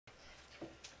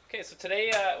Okay, so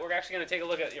today we're actually going to take a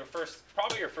look at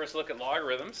probably your first look at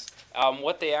logarithms,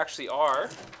 what they actually are.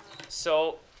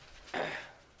 So,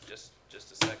 just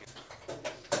a second.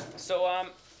 So,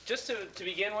 just to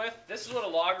begin with, this is what a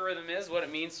logarithm is, what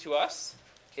it means to us.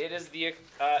 It is the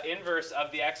inverse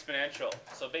of the exponential.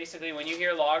 So basically, when you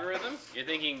hear logarithm, you're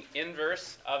thinking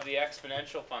inverse of the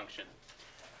exponential function.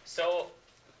 So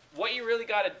what you really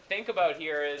got to think about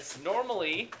here is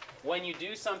normally when you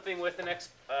do something with an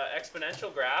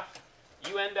exponential graph,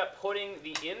 you end up putting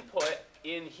the input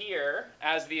in here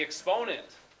as the exponent.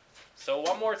 So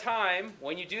one more time,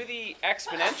 when you do the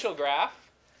exponential graph,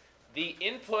 the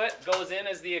input goes in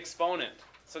as the exponent.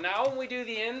 So now when we do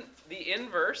the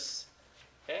inverse,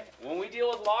 okay, when we deal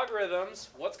with logarithms,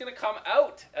 what's going to come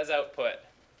out as output?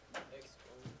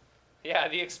 Exponent. Yeah,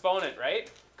 the exponent, right?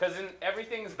 Because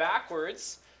everything's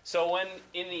backwards. So when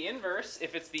in the inverse,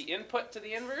 if it's the input to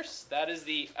the inverse, that is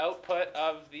the output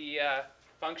of the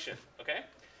function, okay?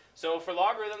 So for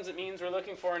logarithms, it means we're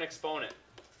looking for an exponent.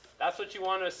 That's what you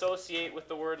want to associate with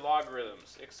the word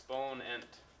logarithms, exponent.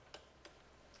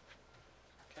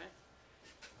 Okay?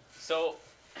 So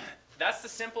that's the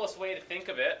simplest way to think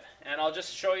of it, and I'll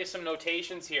just show you some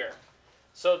notations here.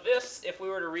 So this, if we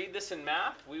were to read this in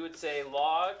math, we would say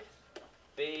log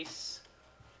base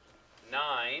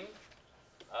 9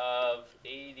 of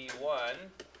 81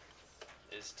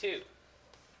 is 2.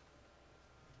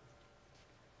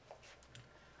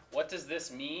 What does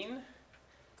this mean?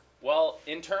 Well,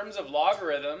 in terms of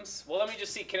logarithms, well, let me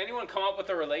just see. Can anyone come up with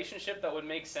a relationship that would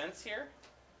make sense here?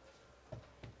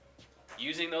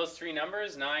 Using those three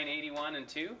numbers, 9, 81, and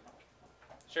 2?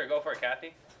 Sure, go for it,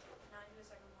 Kathy.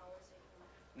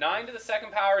 9 to the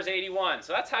second power is 81.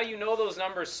 So that's how you know those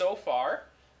numbers so far.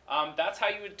 That's how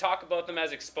you would talk about them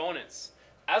as exponents.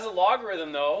 As a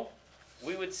logarithm, though,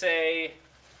 we would say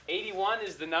 81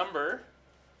 is the number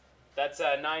that's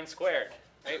 9 squared.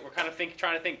 Right? We're kind of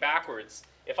trying to think backwards.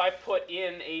 If I put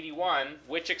in 81,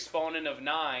 which exponent of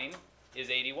 9 is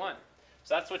 81?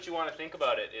 So that's what you want to think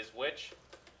about it, is which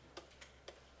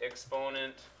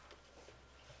exponent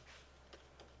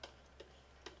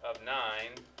of 9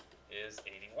 is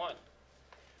 81.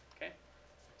 Okay?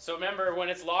 So remember, when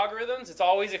it's logarithms, it's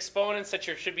always exponents that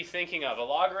you should be thinking of. A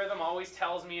logarithm always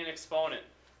tells me an exponent.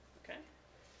 Okay?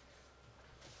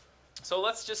 So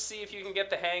let's just see if you can get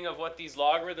the hang of what these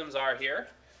logarithms are here.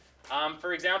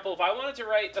 For example, if I wanted to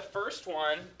write the first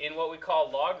one in what we call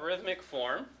logarithmic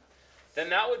form, then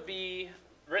that would be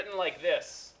written like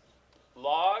this.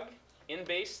 Log in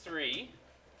base 3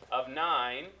 of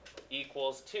 9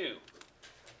 equals 2.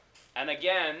 And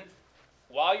again,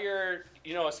 while you're,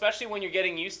 especially when you're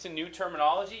getting used to new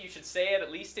terminology, you should say it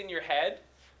at least in your head,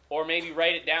 or maybe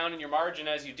write it down in your margin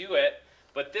as you do it.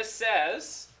 But this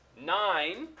says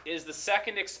 9 is the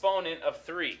second exponent of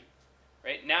 3.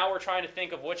 Right? Now we're trying to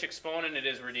think of which exponent it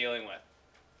is we're dealing with.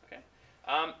 Okay?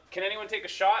 Can anyone take a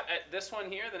shot at this one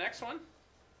here, the next one?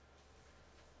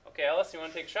 Okay, Ellis, you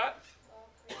want to take a shot?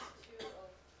 Base 2 of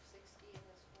 16 is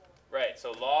 4. Right,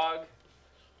 so log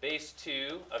base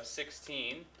 2 of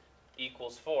 16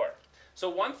 equals 4. So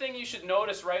one thing you should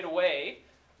notice right away,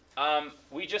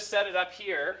 we just set it up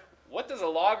here. What does a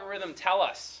logarithm tell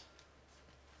us?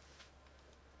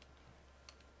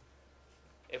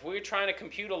 If we're trying to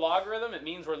compute a logarithm, it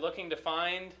means we're looking to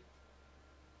find...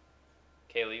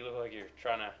 Kayla, you look like you're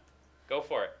trying to... Go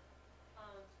for it.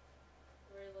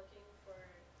 We're looking for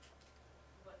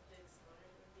what the exponent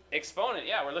would be. Exponent,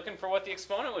 yeah, we're looking for what the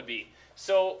exponent would be.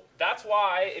 So that's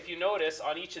why, if you notice,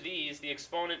 on each of these, the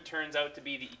exponent turns out to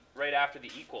be right after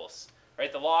the equals.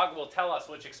 Right? The log will tell us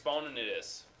which exponent it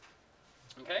is.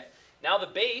 Okay? Now the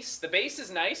base is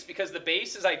nice because the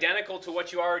base is identical to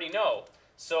what you already know.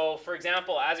 So, for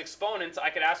example, as exponents,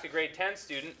 I could ask a grade 10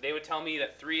 student, they would tell me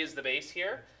that 3 is the base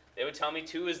here. They would tell me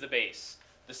 2 is the base.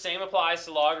 The same applies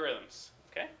to logarithms.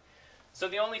 Okay? So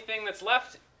the only thing that's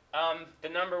left, the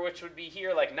number which would be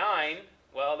here, like 9,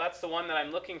 well, that's the one that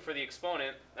I'm looking for the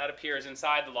exponent. That appears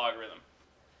inside the logarithm.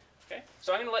 Okay?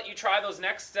 So I'm going to let you try those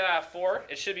next 4.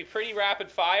 It should be pretty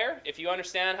rapid fire. If you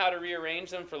understand how to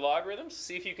rearrange them for logarithms,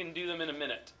 see if you can do them in a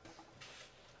minute.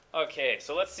 Okay,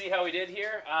 so let's see how we did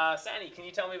here. Sandy, can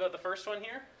you tell me about the first one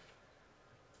here?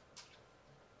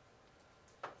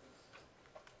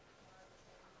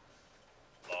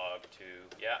 Log 2,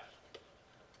 yeah.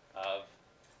 Of,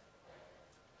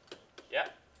 yeah.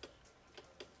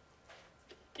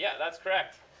 Yeah, that's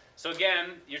correct. So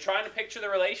again, you're trying to picture the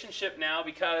relationship now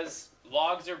because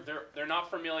logs they're not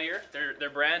familiar. They're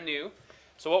brand new.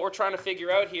 So what we're trying to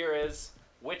figure out here is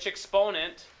which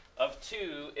exponent of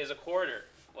 2 is a quarter.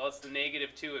 Well, it's the negative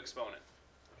 2 exponent.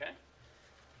 Okay?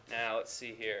 Now, let's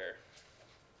see here.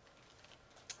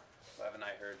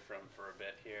 heard from for a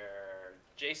bit here.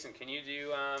 Jason, can you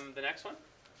do the next one?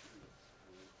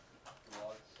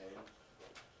 Log 10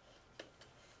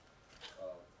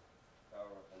 power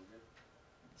 100.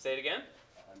 Say it again.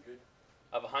 100.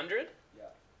 Of 100? Yeah.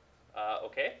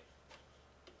 Okay.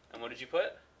 And what did you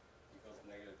put? Equals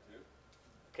negative 2.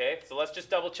 Okay, so let's just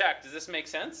double check. Does this make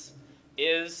sense?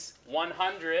 Is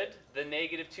 100 the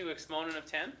negative 2 exponent of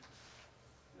 10?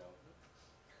 No.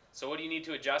 So what do you need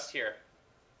to adjust here?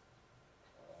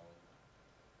 Um,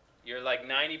 You're like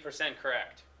 90%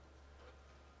 correct.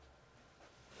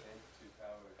 10 to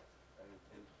power, 10 to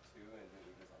 2 and then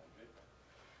equals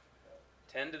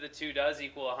 100. 10 to the 2 does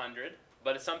equal 100,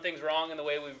 but something's wrong in the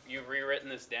way you've rewritten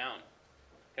this down.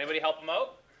 Can anybody help them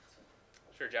out?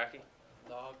 Sure, Jackie.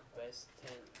 Log base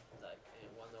 10, like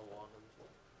 1 over 100.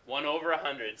 1 over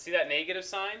 100. See that negative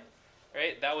sign?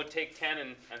 Right? That would take 10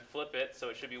 and flip it, so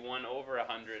it should be 1 over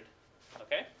 100.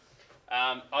 Okay?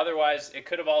 Otherwise, it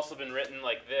could have also been written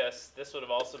like this. This would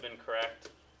have also been correct.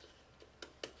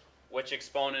 Which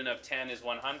exponent of 10 is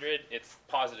 100? It's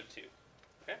positive 2.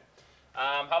 Okay?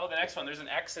 How about the next one? There's an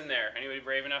x in there. Anybody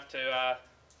brave enough to...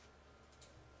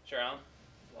 Sure, Alan?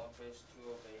 Log base 2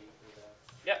 of 8 with x.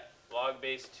 Yep. Log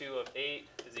base 2 of 8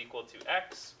 is equal to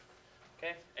x.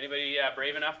 Okay? Anybody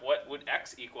brave enough? What would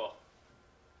x equal?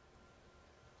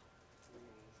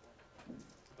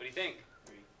 What do you think?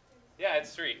 3. Yeah,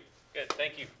 it's 3. Good,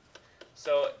 thank you.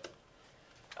 So,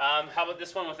 how about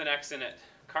this one with an x in it?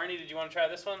 Carney, did you want to try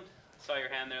this one? Saw your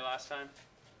hand there last time.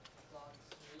 Log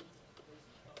 3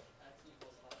 of x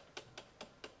equals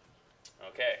 5.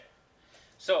 Okay.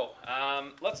 So,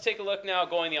 let's take a look now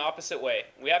going the opposite way.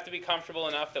 We have to be comfortable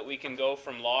enough that we can go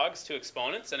from logs to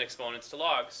exponents and exponents to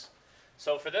logs.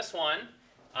 So for this one,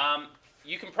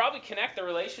 you can probably connect the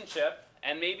relationship,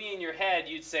 and maybe in your head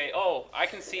you'd say, oh, I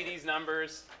can see these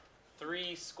numbers.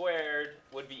 3 squared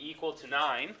would be equal to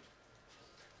 9.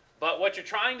 But what you're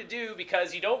trying to do,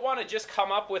 because you don't want to just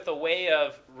come up with a way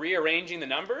of rearranging the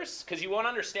numbers, because you won't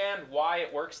understand why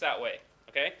it works that way.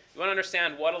 Okay? You want to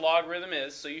understand what a logarithm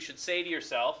is, so you should say to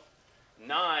yourself,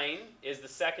 9 is the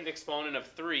second exponent of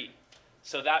 3.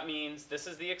 So that means this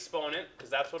is the exponent, because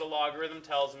that's what a logarithm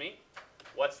tells me.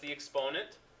 What's the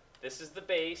exponent? This is the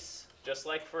base, just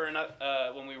like for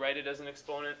when we write it as an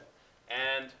exponent.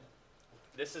 And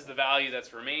this is the value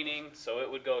that's remaining, so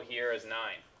it would go here as 9.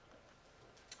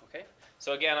 Okay?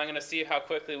 So again, I'm going to see how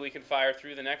quickly we can fire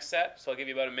through the next set. So I'll give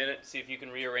you about a minute to see if you can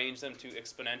rearrange them to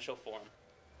exponential form.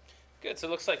 Good, so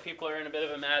it looks like people are in a bit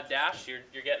of a mad dash.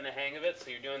 You're getting the hang of it, so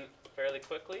you're doing fairly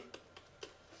quickly.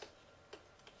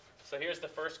 So here's the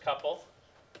first couple.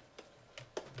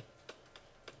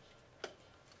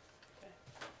 Okay.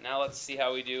 Now let's see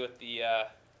how we do with the,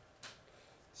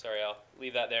 sorry, I'll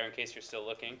leave that there in case you're still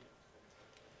looking.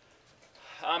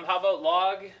 How about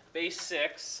log base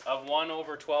 6 of 1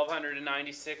 over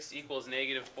 1296 equals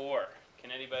negative 4?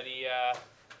 Can anybody,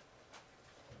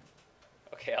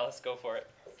 okay, let's go for it.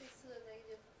 6 to the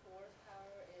negative 4th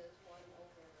power is 1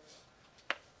 over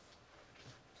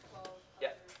 1296.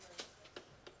 Yeah.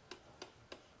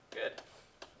 Good.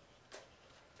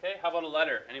 Okay, how about a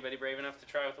letter? Anybody brave enough to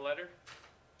try with a letter?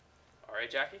 All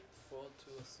right, Jackie? 4 to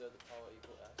the third power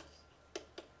equal x.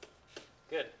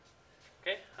 Good.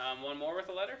 Okay, one more with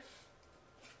a letter.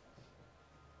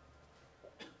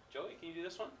 Joey, can you do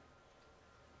this one?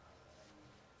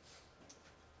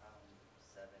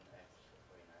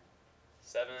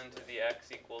 7 to the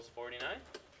x equals 49.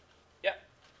 Yeah,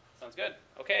 sounds good.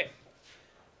 Okay,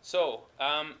 so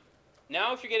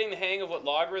now if you're getting the hang of what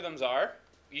logarithms are,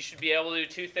 you should be able to do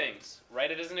two things. Write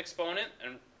it as an exponent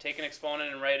and take an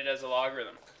exponent and write it as a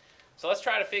logarithm. So let's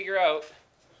try to figure out,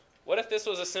 what if this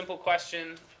was a simple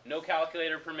question, no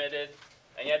calculator permitted,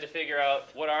 and you had to figure out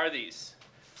what are these?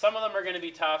 Some of them are going to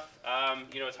be tough.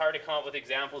 You know, it's hard to come up with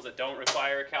examples that don't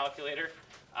require a calculator.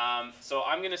 So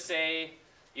I'm going to say,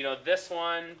 you know, this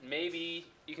one, maybe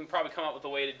you can probably come up with a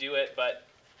way to do it, but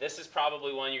this is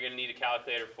probably one you're going to need a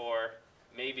calculator for.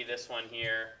 Maybe this one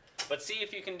here. But see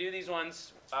if you can do these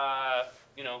ones,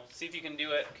 you know, see if you can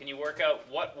do it. Can you work out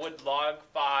what would log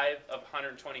 5 of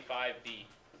 125 be?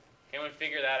 Can anyone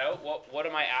figure that out? What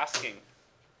am I asking?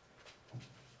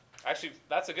 Actually,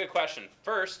 that's a good question.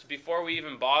 First, before we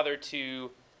even bother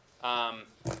to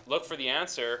look for the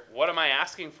answer, what am I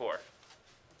asking for?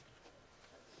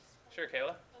 Sure,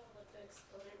 Kayla? What the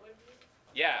exponent would be?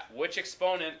 Yeah, which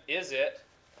exponent is it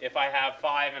if I have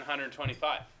 5 and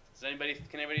 125? Can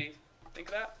anybody think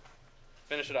of that?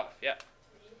 Finish it off, yeah.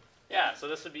 3. Yeah, so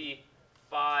this would be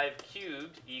 5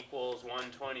 cubed equals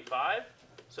 125.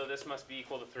 So this must be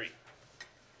equal to 3.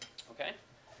 Okay?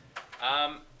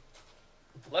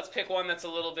 Let's pick one that's a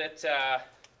little bit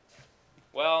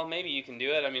Well, maybe you can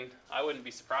do it. I mean, I wouldn't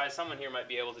be surprised. Someone here might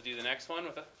be able to do the next one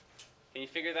with a... Can you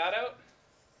figure that out?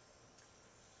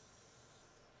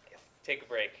 Take a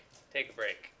break. Take a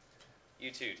break.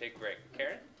 You too, take a break.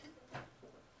 Karen?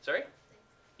 Sorry?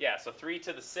 Yeah, so 3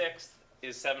 to the 6th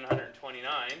is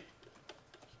 729.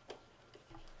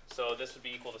 So this would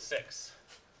be equal to 6.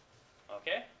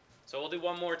 Okay? So we'll do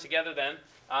one more together then.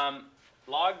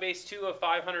 Log base 2 of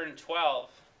 512.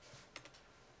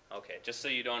 Okay, just so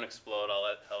you don't explode, I'll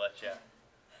let you.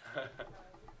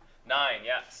 9,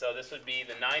 yeah. So this would be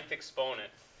the 9th exponent.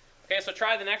 Okay, so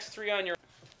try the next 3 on your...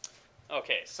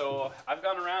 Okay, so I've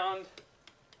gone around.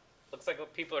 Looks like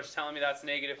what people are telling me that's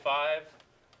 -5.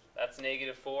 That's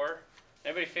 -4.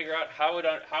 Anybody figure out how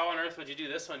on earth would you do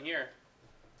this one here?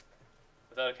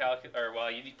 Without a calculator, or well,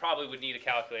 you probably would need a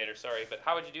calculator, sorry, but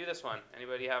how would you do this one?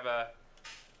 Anybody have a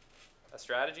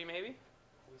strategy maybe?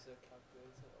 Use a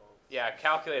calculator or Yeah,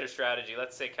 calculator strategy.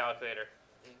 Let's say calculator.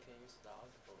 you can use log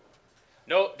or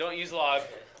No, don't use log.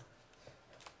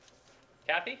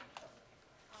 Kathy? You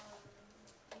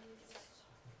just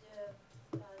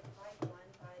divide 1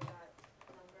 by that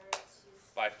number to...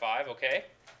 By 5, okay.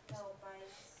 No, by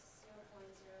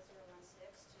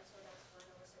 0.0016, so that's 1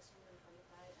 over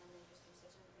 625, and then just do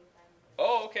 625.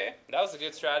 Oh, okay. That was a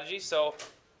good strategy. So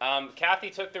Kathy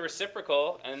took the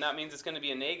reciprocal, and that means it's going to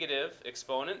be a negative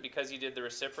exponent because you did the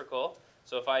reciprocal.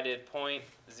 So if I did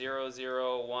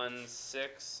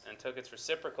 0.0016 and took its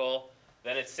reciprocal,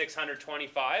 then it's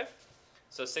 625.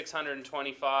 So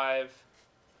 625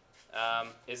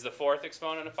 is the 4th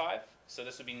exponent of 5. So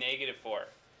this would be -4.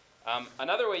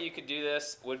 Another way you could do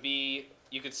this would be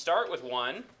you could start with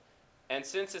 1, and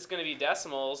since it's going to be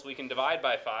decimals, we can divide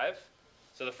by 5.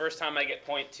 So the first time I get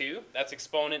 0.2, that's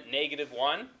exponent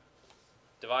 -1.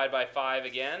 Divide by 5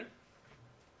 again.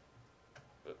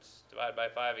 Oops, divide by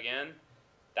 5 again.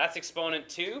 That's exponent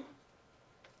 2,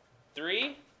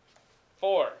 3,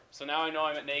 4. So now I know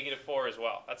I'm at -4 as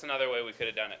well. That's another way we could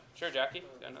have done it. Sure, Jackie?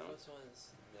 the first one is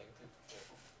 -4.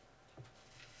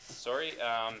 Sorry.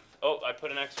 Oh, I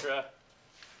put an extra.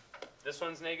 This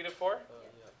one's -4?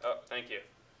 Yeah. Oh, thank you.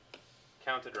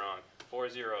 Counted wrong. 4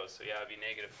 zeros, so yeah, it'd be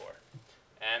 -4.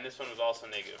 And this one was also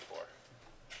 -4.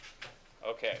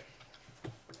 Okay.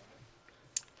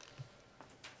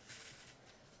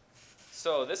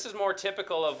 So this is more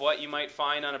typical of what you might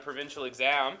find on a provincial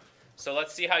exam. So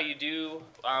let's see how you do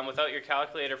without your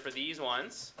calculator for these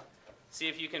ones. See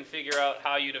if you can figure out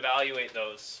how you'd evaluate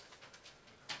those.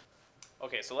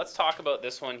 Okay, so let's talk about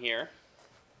this one here.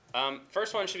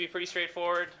 First one should be pretty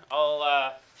straightforward.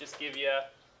 I'll just give you,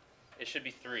 it should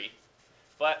be 3.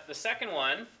 But the second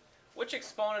one, which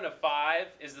exponent of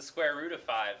 5 is the square root of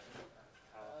 5?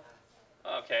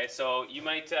 Okay, so you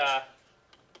might,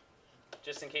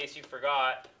 just in case you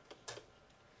forgot,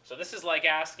 so this is like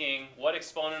asking what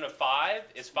exponent of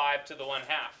 5 is 5 to the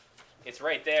 1/2. It's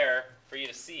right there for you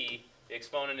to see. The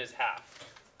exponent is half.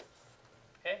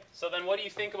 Okay, so then what do you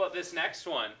think about this next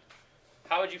one?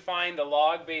 How would you find the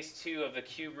log base 2 of the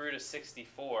cube root of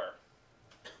 64?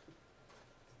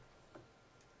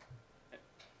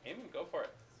 Amy, go for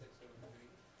it.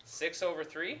 6 over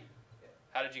 3? Yeah.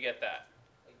 How did you get that?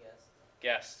 I guess.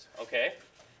 Guessed. Okay.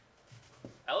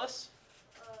 Ellis?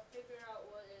 Figure out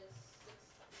what is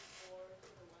 64 to the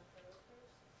 1/3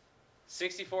 first.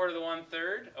 64 to the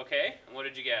 1/3. Okay. And what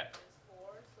did you get? It's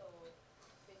 4, so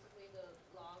basically the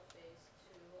log base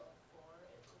 2 of 4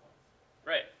 is 1.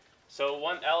 Right. So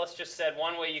Ellis just said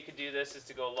one way you could do this is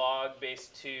to go log base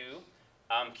 2.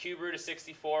 Cube root of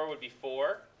 64 would be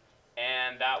 4,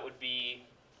 and that would be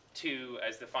 2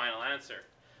 as the final answer.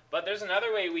 But there's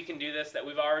another way we can do this that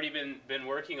we've already been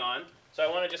working on. So I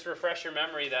want to just refresh your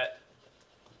memory that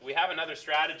we have another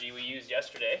strategy we used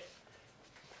yesterday.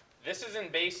 This is in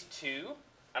base 2,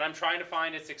 and I'm trying to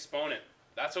find its exponent.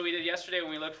 That's what we did yesterday when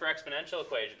we looked for exponential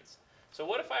equations. So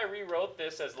what if I rewrote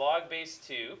this as log base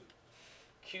 2,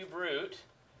 cube root,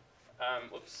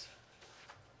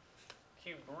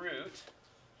 cube root,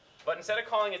 but instead of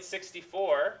calling it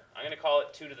 64, I'm going to call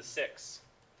it 2 to the 6.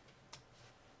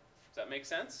 Does that make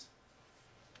sense?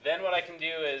 Then what I can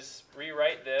do is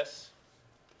rewrite this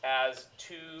as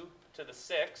 2 to the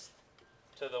 6th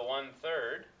to the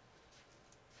 1/3,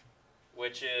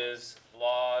 which is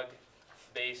log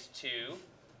base 2,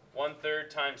 1/3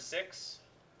 times 6,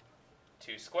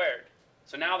 2 squared.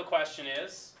 So now the question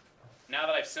is, now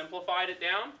that I've simplified it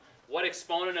down, what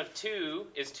exponent of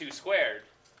 2 is 2 squared?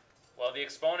 Well, the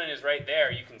exponent is right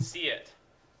there. You can see it.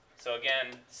 So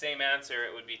again, same answer,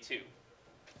 it would be 2.